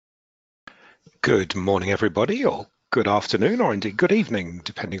Good morning, everybody, or good afternoon, or indeed good evening,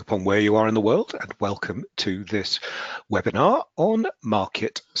 depending upon where you are in the world, and welcome to this webinar on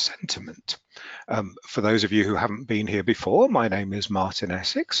market sentiment. For those of you who haven't been here before, my name is Martin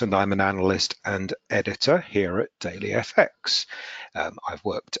Essex, and I'm an analyst and editor here at DailyFX. I've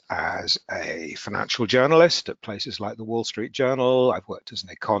worked as a financial journalist at places like the Wall Street Journal, I've worked as an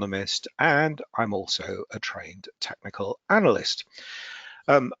economist, and I'm also a trained technical analyst.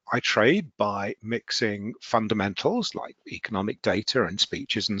 I trade by mixing fundamentals like economic data and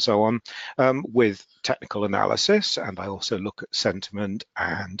speeches and so on with technical analysis, and I also look at sentiment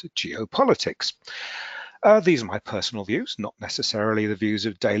and geopolitics. These are my personal views, not necessarily the views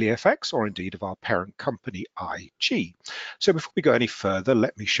of DailyFX or indeed of our parent company, IG. So before we go any further,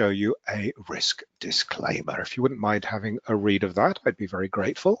 let me show you a risk disclaimer. If you wouldn't mind having a read of that, I'd be very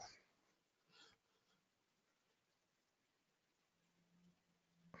grateful.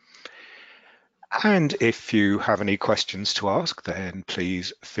 And if you have any questions to ask, then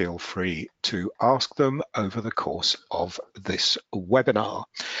please feel free to ask them over the course of this webinar.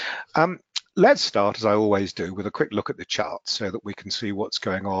 Let's start, as I always do, with a quick look at the charts so that we can see what's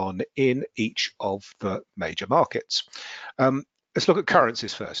going on in each of the major markets. Let's look at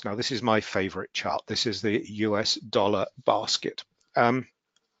currencies first. Now, this is my favorite chart. This is the US dollar basket.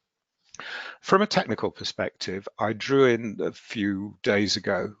 From a technical perspective, I drew in a few days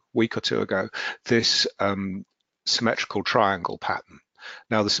ago, week or two ago, this symmetrical triangle pattern.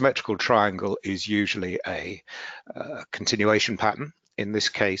 Now, the symmetrical triangle is usually a continuation pattern. In this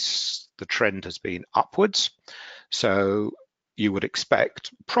case, the trend has been upwards. So you would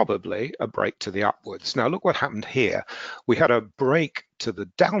expect probably a break to the upwards. Now, look what happened here. We had a break to the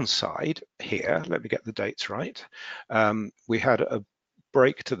downside here. Let me get the dates right. We had a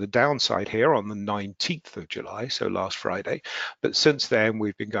break to the downside here on the 19th of July, so last Friday. But since then,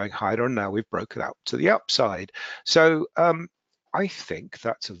 we've been going higher, and now we've broken out to the upside. So I think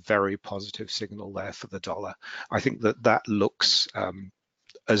that's a very positive signal there for the dollar. I think that that looks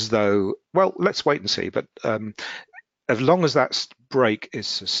as though, well, let's wait and see. But as long as that break is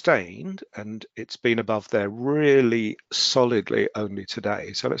sustained, and it's been above there really solidly only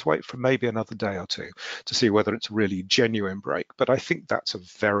today, so let's wait for maybe another day or two to see whether it's a really genuine break. But I think that's a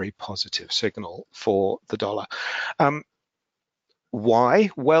very positive signal for the dollar. Why?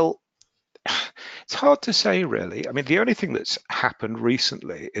 Well, it's hard to say, really. I mean, the only thing that's happened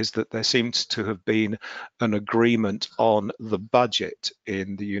recently is that there seems to have been an agreement on the budget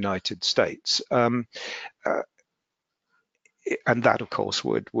in the United States. And that, of course,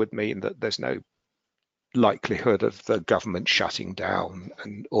 would mean that there's no likelihood of the government shutting down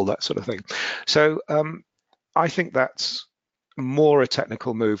and all that sort of thing. So I think that's more a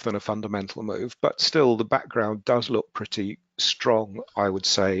technical move than a fundamental move, but still the background does look pretty strong, I would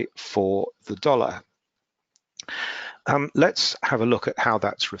say, for the dollar. Let's have a look at how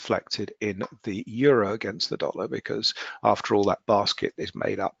that's reflected in the euro against the dollar, because after all, that basket is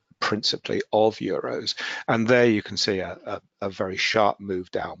made up principally of euros. And there you can see a very sharp move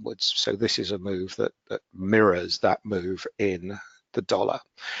downwards. So this is a move that mirrors that move in the dollar.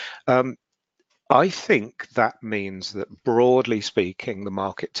 I think that means that, broadly speaking, the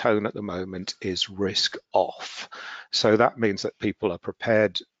market tone at the moment is risk off. So that means that people are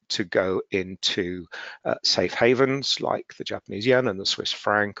prepared to go into safe havens like the Japanese yen and the Swiss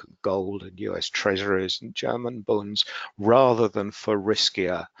franc, gold and US treasuries and German bonds, rather than for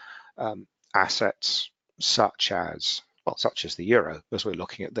riskier assets such as the euro, as we're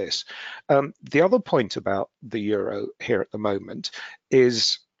looking at this. The other point about the euro here at the moment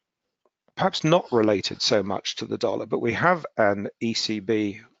is perhaps not related so much to the dollar, but we have an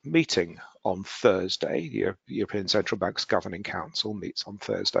ECB meeting on Thursday. The European Central Bank's Governing Council meets on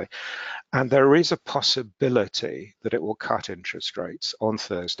Thursday, and there is a possibility that it will cut interest rates on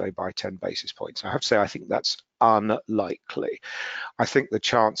Thursday by 10 basis points. I have to say, I think that's unlikely. I think the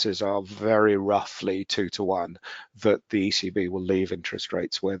chances are very roughly 2 to 1 that the ECB will leave interest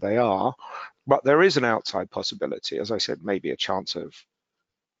rates where they are, but there is an outside possibility, as I said, maybe a chance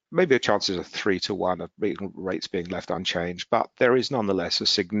is a 3 to 1 of rates being left unchanged, but there is nonetheless a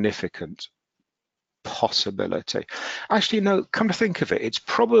significant possibility. Actually, no, come to think of it, it's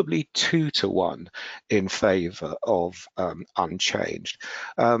probably 2 to 1 in favor of unchanged.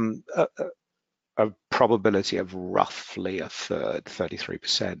 A probability of roughly a third,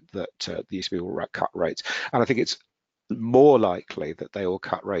 33%, that the ECB will cut rates. And I think it's more likely that they will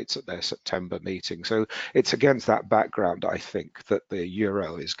cut rates at their September meeting. So it's against that background, I think, that the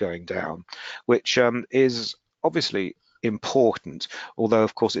euro is going down, which is obviously important, although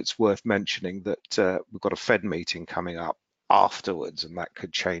of course it's worth mentioning that we've got a Fed meeting coming up afterwards, and that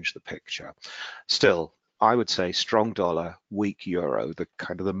could change the picture. Still, I would say strong dollar, weak euro, the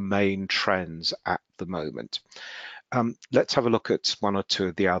kind of the main trends at the moment. Let's have a look at one or two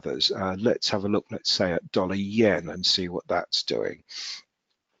of the others. Let's have a look, let's say, at dollar yen and see what that's doing.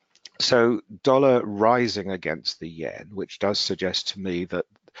 So dollar rising against the yen, which does suggest to me that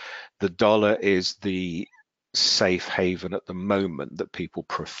the dollar is the safe haven at the moment that people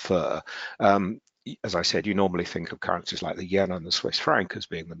prefer. As I said, you normally think of currencies like the yen and the Swiss franc as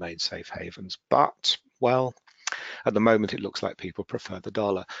being the main safe havens, but, well, at the moment, it looks like people prefer the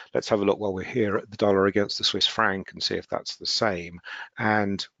dollar. Let's have a look while we're here at the dollar against the Swiss franc and see if that's the same.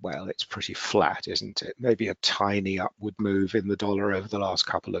 And, well, it's pretty flat, isn't it? Maybe a tiny upward move in the dollar over the last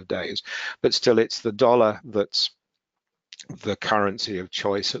couple of days. But still, it's the dollar that's the currency of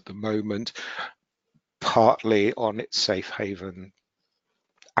choice at the moment, partly on its safe haven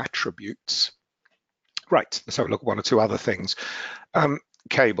attributes. Right, let's have a look at one or two other things.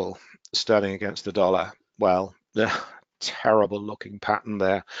 Cable, sterling against the dollar. Well, terrible looking pattern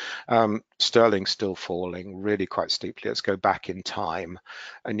there. Sterling still falling really quite steeply. Let's go back in time,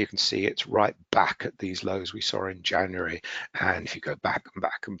 and you can see it's right back at these lows we saw in January. And if you go back and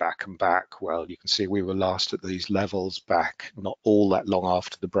back and back and back, well, you can see we were last at these levels back not all that long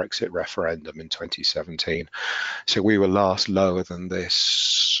after the Brexit referendum in 2017. So we were last lower than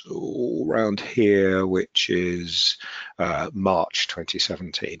this around here, which is March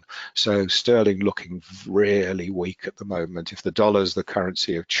 2017. So sterling looking really weak at the moment. If the dollar's the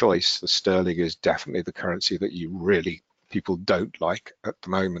currency of choice, the sterling is definitely the currency that people don't like at the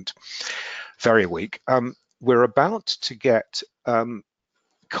moment. Very weak. We're about to get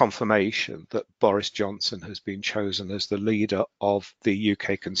confirmation that Boris Johnson has been chosen as the leader of the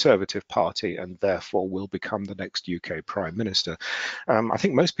UK Conservative Party and therefore will become the next UK Prime Minister. I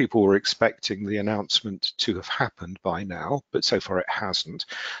think most people were expecting the announcement to have happened by now, but so far it hasn't.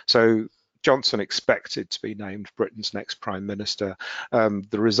 So Johnson expected to be named Britain's next Prime Minister. The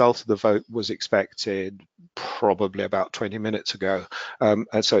result of the vote was expected probably about 20 minutes ago,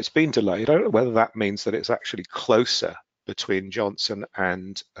 and so it's been delayed. I don't know whether that means that it's actually closer between Johnson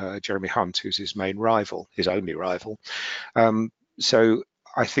and Jeremy Hunt, who's his main rival, his only rival. So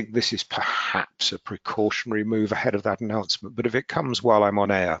I think this is perhaps a precautionary move ahead of that announcement, but if it comes while I'm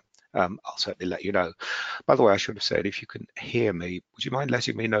on air, I'll certainly let you know. By the way, I should have said, if you can hear me, would you mind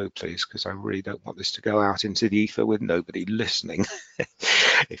letting me know, please? Because I really don't want this to go out into the ether with nobody listening,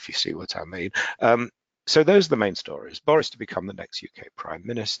 if you see what I mean. So those are the main stories. Boris to become the next UK Prime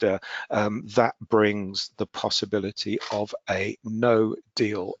Minister. That brings the possibility of a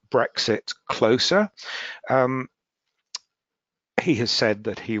no-deal Brexit closer. He has said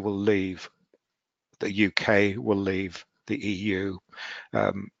that he will leave, the UK will leave the EU,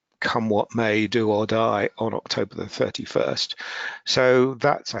 come what may, do or die, on October the 31st. So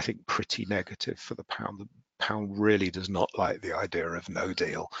that's, I think, pretty negative for the pound. The pound really does not like the idea of no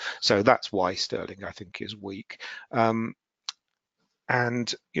deal. So that's why sterling, I think, is weak. And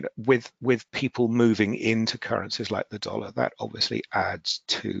with people moving into currencies like the dollar, that obviously adds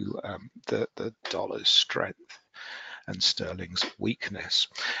to the dollar's strength and sterling's weakness.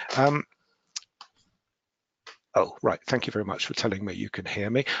 Oh, right. Thank you very much for telling me you can hear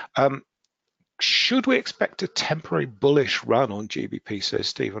me. Should we expect a temporary bullish run on GBP, says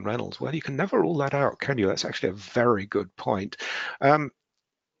Stephen Reynolds? Well, you can never rule that out, can you? That's actually a very good point.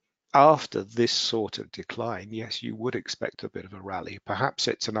 After this sort of decline, yes, you would expect a bit of a rally. Perhaps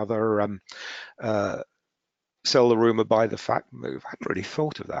it's another sell the rumor, buy the fact move. I hadn't really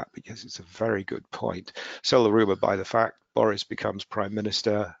thought of that, because it's a very good point. Sell the rumor, buy the fact. Boris becomes Prime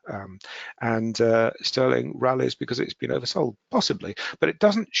Minister, and sterling rallies because it's been oversold, possibly, but it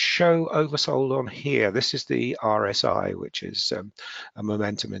doesn't show oversold on here. This is the RSI, which is a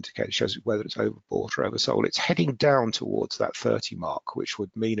momentum indicator. It shows whether it's overbought or oversold. It's heading down towards that 30 mark, which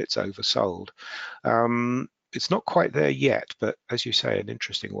would mean it's oversold. It's not quite there yet, but as you say, an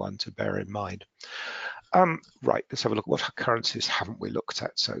interesting one to bear in mind. Right, let's have a look at what currencies haven't we looked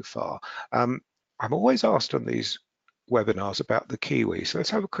at so far. I'm always asked on these webinars about the Kiwi, so let's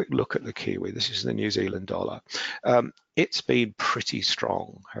have a quick look at the Kiwi. This is the New Zealand dollar. It's been pretty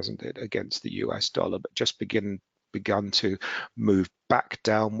strong, hasn't it, against the US dollar, but just begun to move back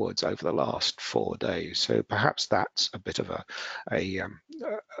downwards over the last 4 days. So perhaps that's a bit of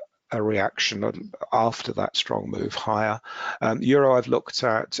a reaction after that strong move higher. Euro, I've looked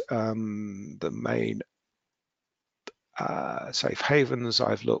at the main safe havens.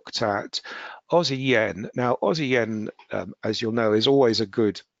 I've looked at Aussie yen. Now, Aussie yen, as you'll know, is always a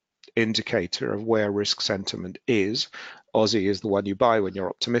good indicator of where risk sentiment is. Aussie is the one you buy when you're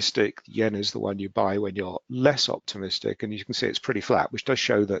optimistic. The yen is the one you buy when you're less optimistic. And you can see it's pretty flat, which does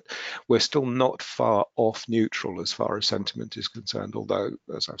show that we're still not far off neutral as far as sentiment is concerned. Although,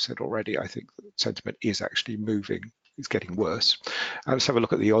 as I've said already, I think that sentiment is actually moving. It's getting worse. Let's have a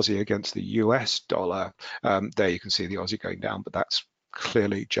look at the Aussie against the US dollar. There you can see the Aussie going down, but that's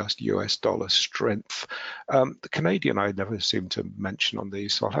clearly just US dollar strength. The Canadian I never seem to mention on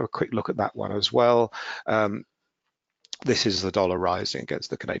these, so I'll have a quick look at that one as well. This is the dollar rising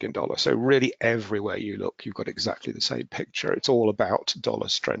against the Canadian dollar. So really everywhere you look, you've got exactly the same picture. It's all about dollar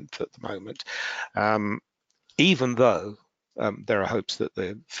strength at the moment. Even though there are hopes that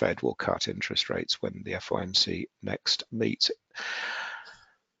the Fed will cut interest rates when the FOMC next meets.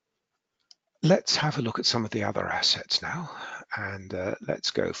 Let's have a look at some of the other assets now, and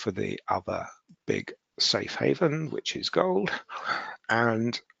let's go for the other big safe haven, which is gold.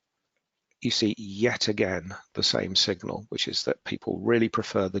 And you see yet again the same signal, which is that people really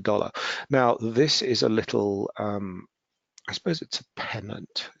prefer the dollar. Now, this is a little, I suppose it's a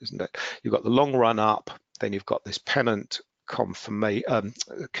pennant, isn't it? You've got the long run up, then you've got this pennant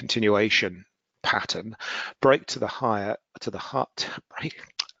continuation pattern, break to the higher,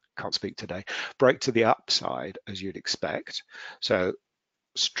 can't speak today, break to the upside as you'd expect. So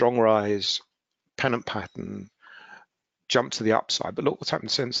strong rise, pennant pattern, jump to the upside. But look what's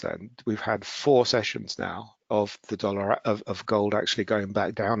happened since then. We've had 4 sessions now of the dollar of gold actually going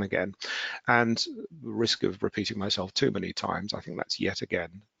back down again, and the risk of repeating myself too many times, I think that's yet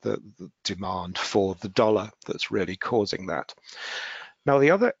again the demand for the dollar that's really causing that. Now,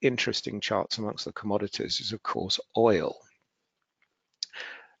 the other interesting charts amongst the commodities is of course oil.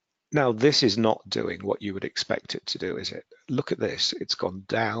 Now, this is not doing what you would expect it to do, is it? Look at this. It's gone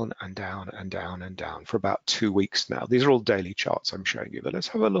down and down and down and down for about 2 weeks now. These are all daily charts I'm showing you, but let's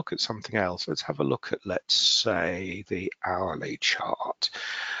have a look at something else. Let's have a look at, let's say, the hourly chart.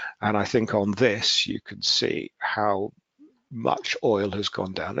 And I think on this, you can see how much oil has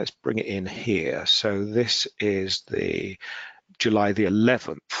gone down. Let's bring it in here. So this is the July the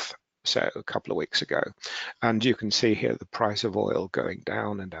 11th. So a couple of weeks ago, and you can see here the price of oil going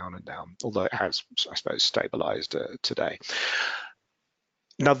down and down and down, although it has, I suppose, stabilized today.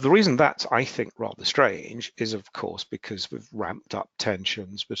 Now, the reason that's, I think, rather strange is, of course, because we've ramped up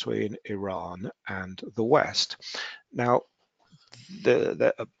tensions between Iran and the West. Now,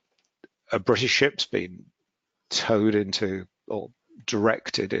 a British ship's been towed into or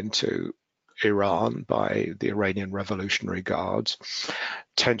directed into Iran by the Iranian Revolutionary Guards.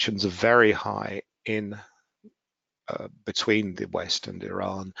 Tensions are very high in between the West and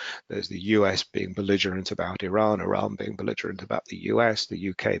Iran. There's the US being belligerent about Iran, Iran being belligerent about the US, the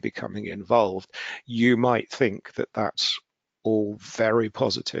UK becoming involved. You might think that that's all very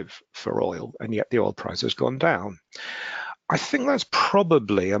positive for oil, and yet the oil price has gone down. I think that's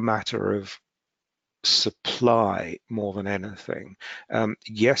probably a matter of supply more than anything.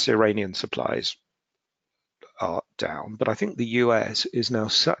 Yes, Iranian supplies are down, but I think the US is now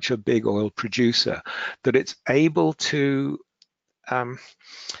such a big oil producer that it's able to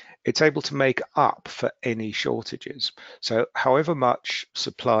make up for any shortages. So however much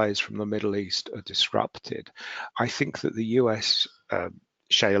supplies from the Middle East are disrupted, I think that the US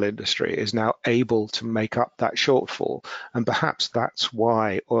shale industry is now able to make up that shortfall, and perhaps that's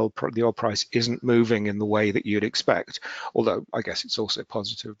why the oil price isn't moving in the way that you'd expect. Although I guess it's also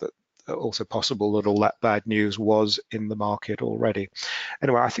possible that all that bad news was in the market already.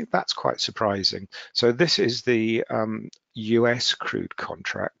 Anyway, I think that's quite surprising. So this is the US crude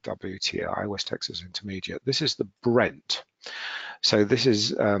contract, WTI, West Texas Intermediate. This is the Brent. So this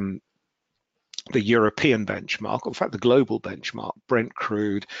is the European benchmark, in fact, the global benchmark, Brent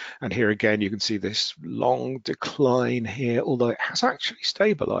crude. And here again, you can see this long decline here, although it has actually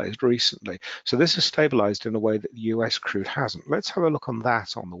stabilized recently. So this has stabilized in a way that the US crude hasn't. Let's have a look on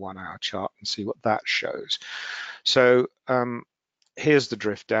that on the 1 hour chart and see what that shows. So here's the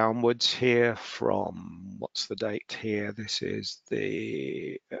drift downwards here from, what's the date here? This is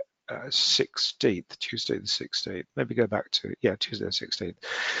the 16th, Tuesday the 16th. Maybe go back to, yeah, Tuesday the 16th.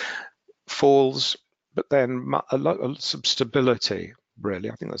 Falls, but then some stability,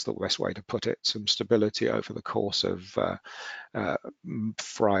 really. I think that's the best way to put it. Some stability over the course of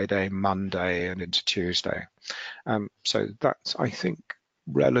Friday, Monday, and into Tuesday. So that's, I think,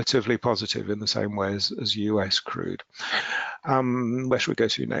 relatively positive in the same way as US crude. Where should we go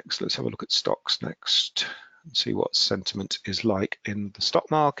to next? Let's have a look at stocks next and see what sentiment is like in the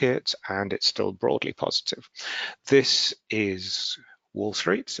stock market, and it's still broadly positive. This is Wall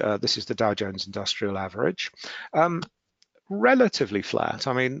Street. This is the Dow Jones Industrial Average. relatively flat.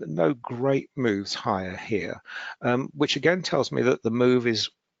 I mean, no great moves higher here, which again tells me that the move is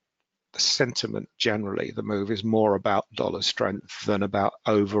the sentiment generally. The move is more about dollar strength than about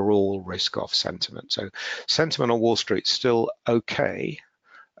overall risk-off sentiment. So sentiment on Wall Street still okay.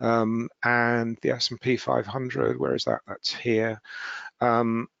 And the S&P 500, where is that? That's here.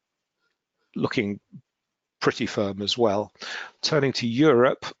 Looking pretty firm as well. Turning to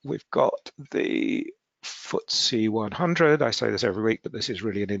Europe, we've got the FTSE 100. I say this every week, but this is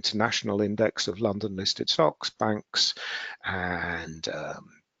really an international index of London-listed stocks, banks, and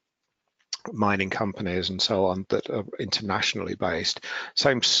mining companies and so on that are internationally based.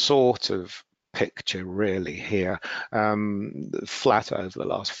 Same sort of picture really here. Flat over the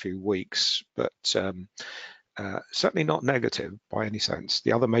last few weeks, but certainly not negative by any sense.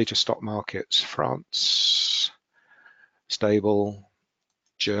 The other major stock markets, France, stable,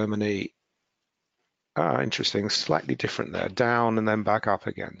 Germany, interesting, slightly different there, down and then back up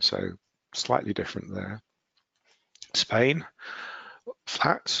again, so slightly different there. Spain,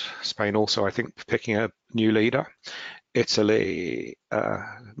 flat. Spain also, I think, picking a new leader. Italy,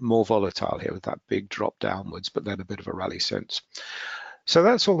 more volatile here with that big drop downwards, but then a bit of a rally since. So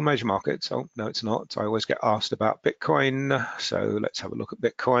that's all the major markets. Oh, no, it's not. I always get asked about Bitcoin. So let's have a look at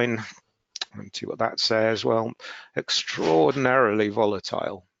Bitcoin and see what that says. Well, extraordinarily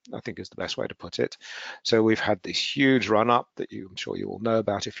volatile, I think is the best way to put it. So we've had this huge run up that I'm sure you all know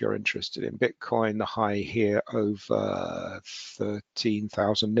about if you're interested in Bitcoin. The high here over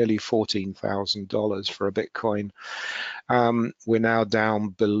 13,000, nearly $14,000 for a Bitcoin. We're now down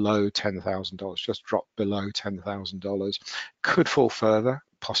below $10,000, just dropped below $10,000. Could fall further,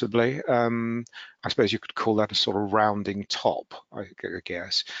 possibly. I suppose you could call that a sort of rounding top, I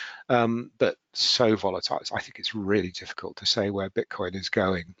guess. But so volatile, I think it's really difficult to say where Bitcoin is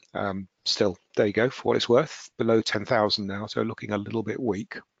going. Still, there you go, for what it's worth, below 10,000 now, so looking a little bit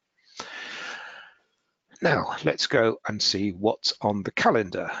weak. Now, let's go and see what's on the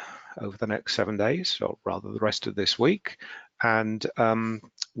calendar over the next 7 days, or rather the rest of this week. And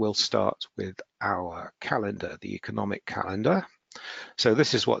we'll start with our calendar, the economic calendar. So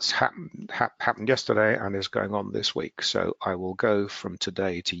this is what's happened yesterday and is going on this week. So I will go from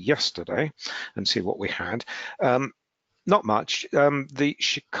today to yesterday and see what we had. Not much. The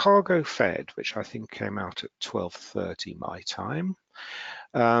Chicago Fed, which I think came out at 12:30 my time.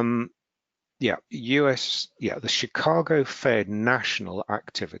 The Chicago Fed National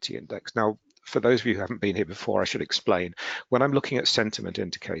Activity Index. Now, for those of you who haven't been here before, I should explain. When I'm looking at sentiment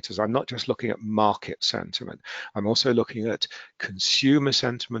indicators, I'm not just looking at market sentiment. I'm also looking at consumer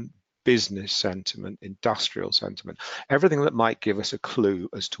sentiment, business sentiment, industrial sentiment, everything that might give us a clue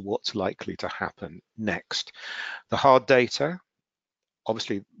as to what's likely to happen next. The hard data,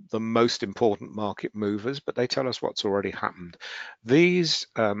 obviously the most important market movers, but they tell us what's already happened. These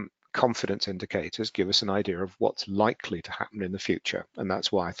confidence indicators give us an idea of what's likely to happen in the future, and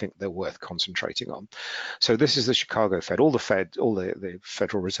that's why I think they're worth concentrating on. So this is the Chicago Fed. All the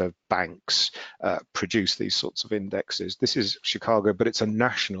Federal Reserve banks produce these sorts of indexes. This is Chicago, but it's a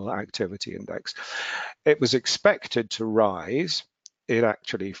national activity index. It was expected to rise. It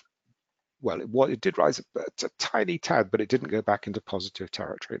actually, well, it did rise a tiny tad, but it didn't go back into positive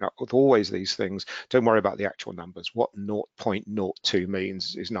territory. Now, with always these things, don't worry about the actual numbers. What 0.02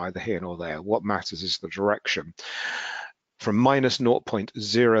 means is neither here nor there. What matters is the direction. From minus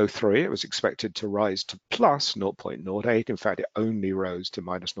 0.03, it was expected to rise to plus 0.08. In fact, it only rose to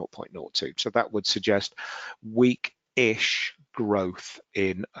minus 0.02. So that would suggest weak-ish growth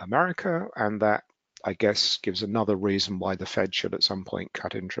in America, and that, I guess, gives another reason why the Fed should at some point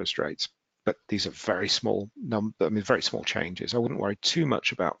cut interest rates. But these are very small very small changes. I wouldn't worry too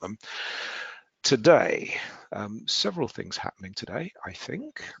much about them. Today, several things happening today, I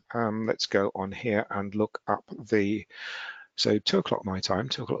think. Let's go on here and look up so 2 o'clock my time,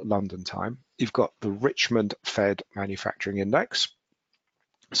 2 o'clock London time. You've got the Richmond Fed Manufacturing Index.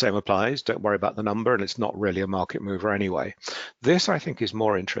 Same applies, don't worry about the number, and it's not really a market mover anyway. This, I think, is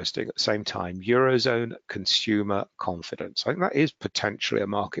more interesting at the same time. Eurozone consumer confidence. I think that is potentially a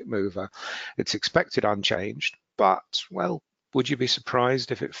market mover. It's expected unchanged, but, well, would you be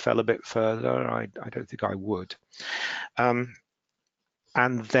surprised if it fell a bit further? I don't think I would.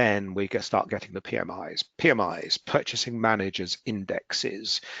 And then we start getting the PMIs, Purchasing Managers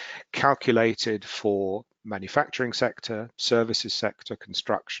Indexes, calculated for manufacturing sector, services sector,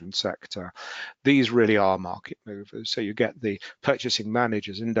 construction sector. These really are market movers. So you get the purchasing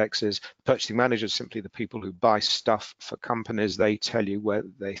managers indexes. Purchasing managers, simply the people who buy stuff for companies. They tell you where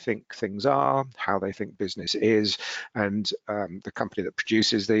they think things are, how they think business is, and the company that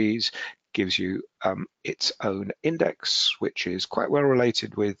produces these gives you its own index, which is quite well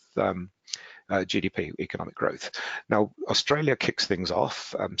related with GDP, economic growth. Now, Australia kicks things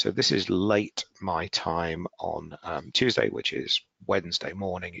off. So this is late my time on Tuesday, which is Wednesday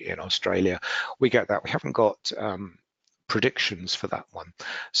morning in Australia. We get that. We haven't got predictions for that one.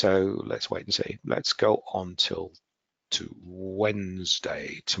 So let's wait and see. Let's go on to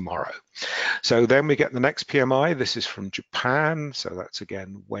Wednesday, tomorrow. So then we get the next PMI. This is from Japan. So that's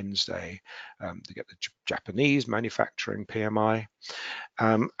again Wednesday. To get the Japanese manufacturing PMI.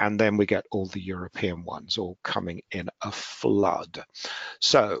 And then we get all the European ones all coming in a flood.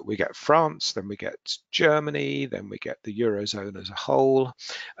 So we get France, then we get Germany, then we get the Eurozone as a whole.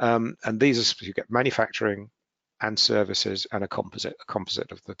 And these are, you get manufacturing and services and a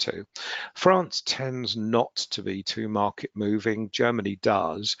composite of the two. France tends not to be too market moving. Germany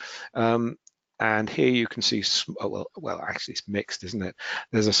does. And here you can see, well, actually it's mixed, isn't it?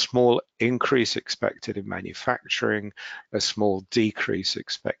 There's a small increase expected in manufacturing, a small decrease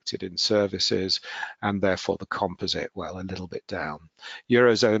expected in services, and therefore the composite, well, a little bit down.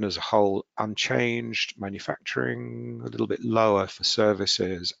 Eurozone as a whole, unchanged, manufacturing a little bit lower for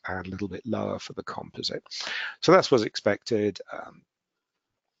services and a little bit lower for the composite. So that's what's expected.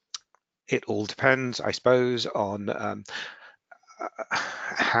 It all depends, I suppose, on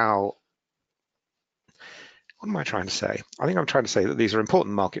how. What am I trying to say? I think I'm trying to say that these are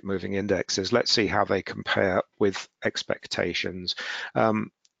important market moving indexes. Let's see how they compare with expectations.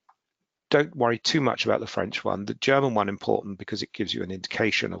 Don't worry too much about the French one. The German one important because it gives you an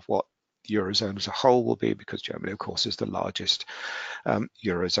indication of what the Eurozone as a whole will be, because Germany, of course, is the largest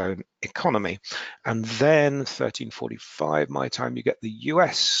Eurozone economy. And then 13:45 my time, you get the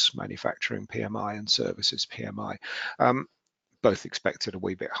US manufacturing PMI and services PMI, both expected a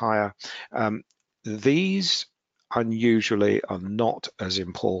wee bit higher. These unusually are not as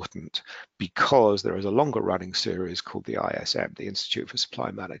important because there is a longer running series called the ISM, the Institute for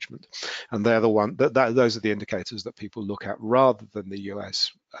Supply Management, and they're the one those are the indicators that people look at rather than the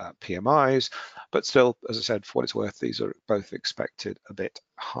US PMIs. But still, as I said, for what it's worth, these are both expected a bit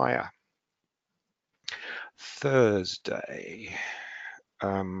higher. Thursday.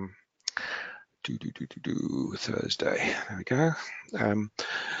 Thursday, there we go.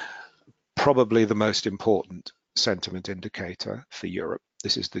 Probably the most important sentiment indicator for Europe.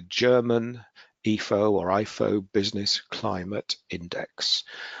 This is the German IFO or IFO Business Climate Index.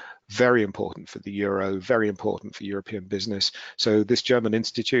 Very important for the euro, very important for European business. So this German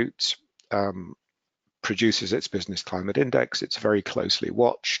institute produces its business climate index. It's very closely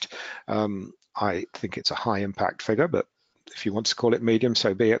watched. I think it's a high impact figure, but if you want to call it medium,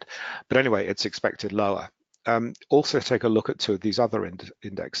 so be it. But anyway, it's expected lower. Also take a look at two of these other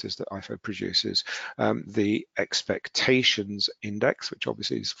indexes that IFO produces. The expectations index, which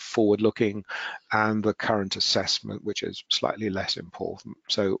obviously is forward-looking, and the current assessment, which is slightly less important.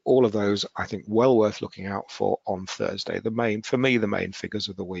 So all of those, I think, well worth looking out for on Thursday. For me, the main figures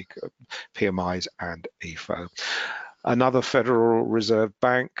of the week are PMIs and IFO. Another Federal Reserve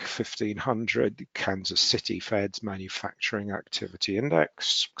Bank, 1500, Kansas City Fed's Manufacturing Activity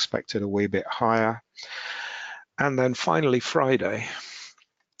Index, expected a wee bit higher. And then finally, Friday,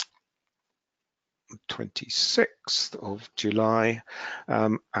 26th of July,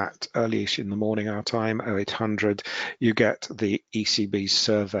 at early-ish in the morning our time, 0800, you get the ECB's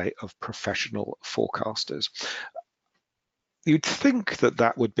survey of professional forecasters. You'd think that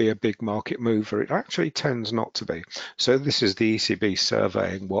that would be a big market mover. It actually tends not to be. So this is the ECB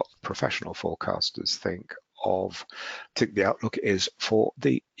surveying what professional forecasters think the outlook is for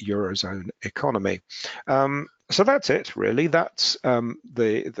the Eurozone economy. So that's it, really. That's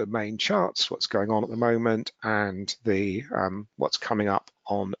the main charts, what's going on at the moment, and the what's coming up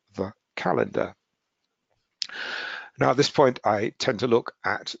on the calendar. Now, at this point, I tend to look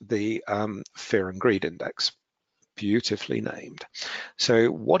at the Fear and Greed Index. Beautifully named.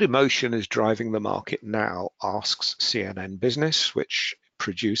 So what emotion is driving the market now, asks CNN Business, which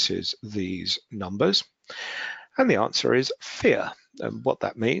produces these numbers. And the answer is fear. And what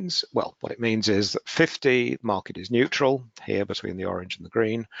that means, well, what it means is that 50, market is neutral here between the orange and the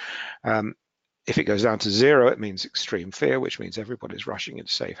green. If it goes down to 0, it means extreme fear, which means everybody's rushing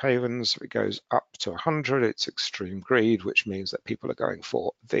into safe havens. If it goes up to 100, it's extreme greed, which means that people are going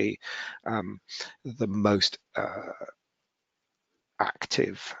for the most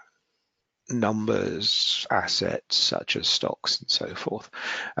active numbers, assets such as stocks and so forth.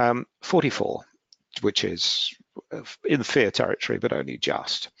 44, which is in fear territory, but only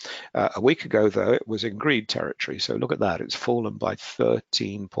just. A week ago, though, it was in greed territory. So look at that. It's fallen by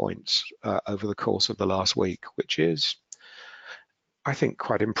 13 points over the course of the last week, which is, I think,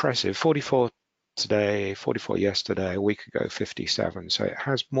 quite impressive. 44 today, 44 yesterday, a week ago, 57. So it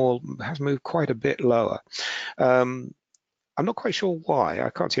has moved quite a bit lower. I'm not quite sure why. I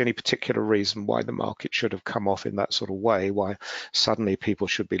can't see any particular reason why the market should have come off in that sort of way, why suddenly people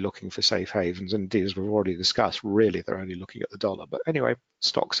should be looking for safe havens. And indeed, as we've already discussed, really they're only looking at the dollar. But anyway,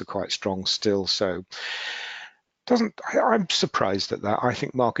 stocks are quite strong still. So I'm surprised at that. I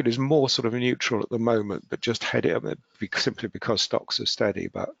think market is more sort of neutral at the moment, but just headed up simply because stocks are steady.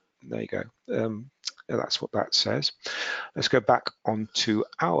 But there you go. That's what that says. Let's go back onto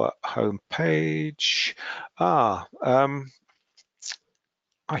our home page.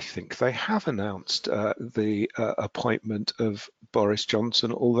 I think they have announced the appointment of Boris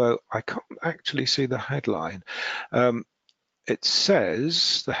Johnson, although I can't actually see the headline. It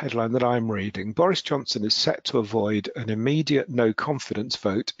says, the headline that I'm reading, Boris Johnson is set to avoid an immediate no confidence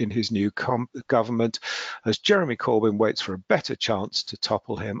vote in his new government as Jeremy Corbyn waits for a better chance to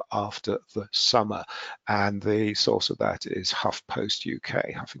topple him after the summer. And the source of that is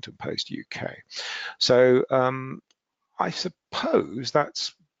Huffington Post UK. So I suppose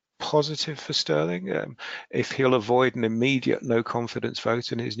that's positive for sterling if he'll avoid an immediate no confidence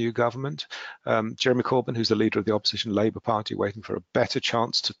vote in his new government. Jeremy Corbyn, who's the leader of the opposition Labour Party, waiting for a better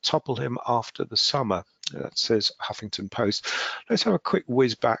chance to topple him after the summer. That says Huffington Post. Let's have a quick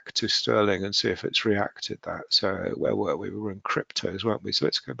whiz back to sterling and see if it's reacted that. So where were we? We were in cryptos, weren't we? So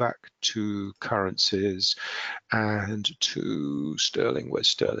let's go back to currencies and to sterling. Where's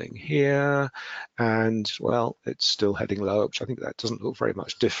sterling? Here. And well, it's still heading lower, which I think that doesn't look very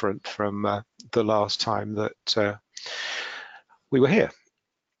much different from the last time that we were here.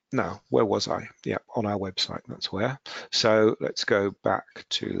 No, where was I? Yeah, on our website, that's where. So let's go back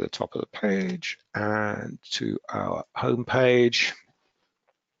to the top of the page and to our home page.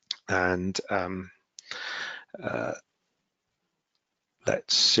 And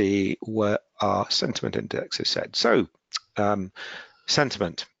let's see where our sentiment index is set. So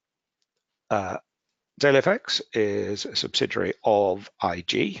sentiment. DailyFX is a subsidiary of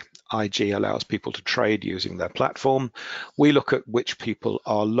IG. IG allows people to trade using their platform. We look at which people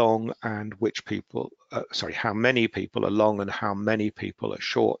are long and which people, how many people are long and how many people are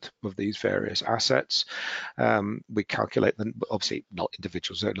short of these various assets. We calculate them, obviously not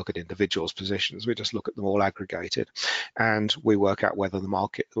individuals, don't look at individuals' positions, we just look at them all aggregated. And we work out whether the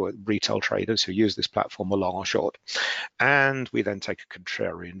market or retail traders who use this platform are long or short. And we then take a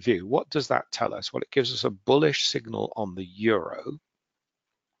contrarian view. What does that tell us? Well, it gives us a bullish signal on the euro,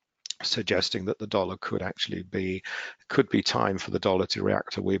 suggesting that the dollar could be time for the dollar to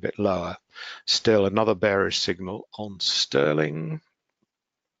react a wee bit lower. Still another bearish signal on sterling,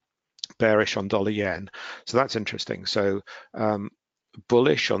 bearish on dollar yen. So that's interesting. So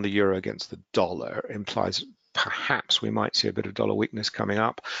bullish on the euro against the dollar implies perhaps we might see a bit of dollar weakness coming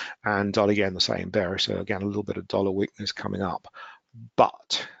up, and dollar yen the same, bearish. So again, a little bit of dollar weakness coming up,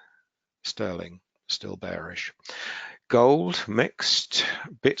 but sterling still bearish. Gold mixed,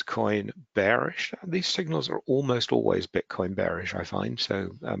 Bitcoin bearish. These signals are almost always Bitcoin bearish, I find.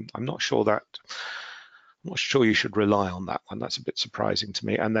 So I'm not sure you should rely on that one. That's a bit surprising to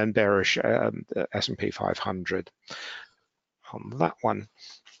me. And then bearish S&P 500 on that one.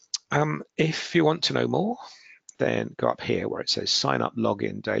 If you want to know more, then go up here where it says sign up,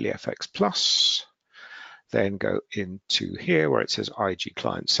 login, DailyFX Plus. Then go into here where it says IG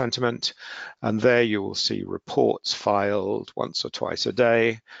client sentiment, and there you will see reports filed once or twice a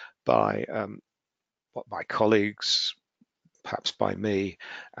day by my colleagues, perhaps by me,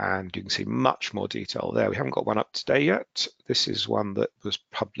 and you can see much more detail there. We haven't got one up today yet. This is one that was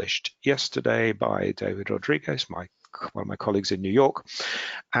published yesterday by David Rodriguez, one of my colleagues in New York,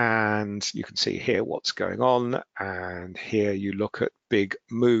 and you can see here what's going on, and here you look at big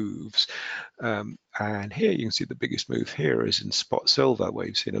moves, and here you can see the biggest move here is in spot silver, where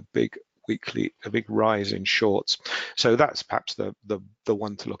you've seen a big rise in shorts. So that's perhaps the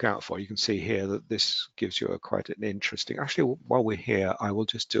one to look out for. You can see here that this gives you quite an interesting, actually while we're here I will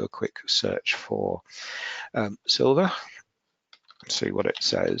just do a quick search for silver, see what it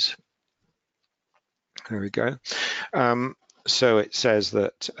says. There we go. So it says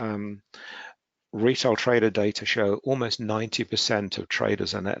that retail trader data show almost 90% of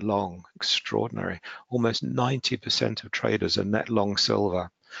traders are net long. Extraordinary. Almost 90% of traders are net long silver.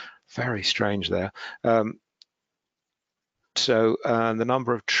 Very strange there. So the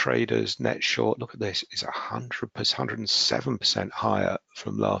number of traders net short, look at this, is 107% higher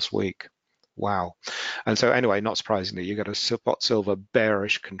from last week. Wow. And so anyway, not surprisingly, you get a spot silver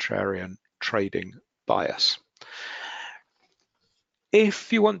bearish contrarian trading bias.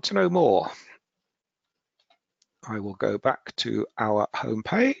 If you want to know more, I will go back to our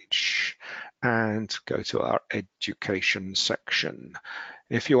homepage and go to our education section.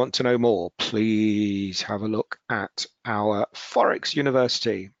 If you want to know more, please have a look at our Forex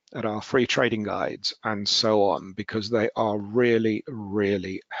University, at our free trading guides and so on, because they are really,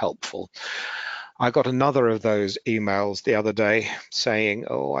 really helpful. I got another of those emails the other day saying,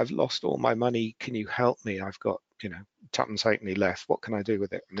 oh, I've lost all my money. Can you help me? I've got, tuppence halfpenny left. What can I do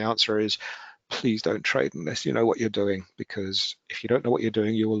with it? And the answer is, please don't trade unless you know what you're doing, because if you don't know what you're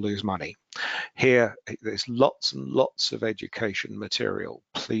doing, you will lose money. Here, there's lots and lots of education material.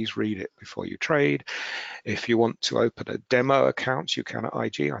 Please read it before you trade. If you want to open a demo account, you can at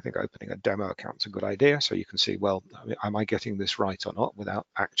IG. I think opening a demo account is a good idea, so you can see, well, am I getting this right or not without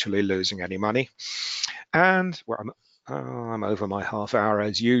actually losing any money? And I'm over my half hour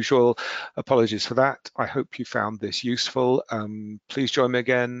as usual. Apologies for that. I hope you found this useful. Please join me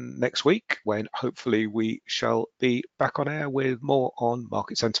again next week when hopefully we shall be back on air with more on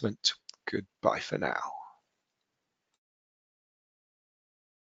market sentiment. Goodbye for now.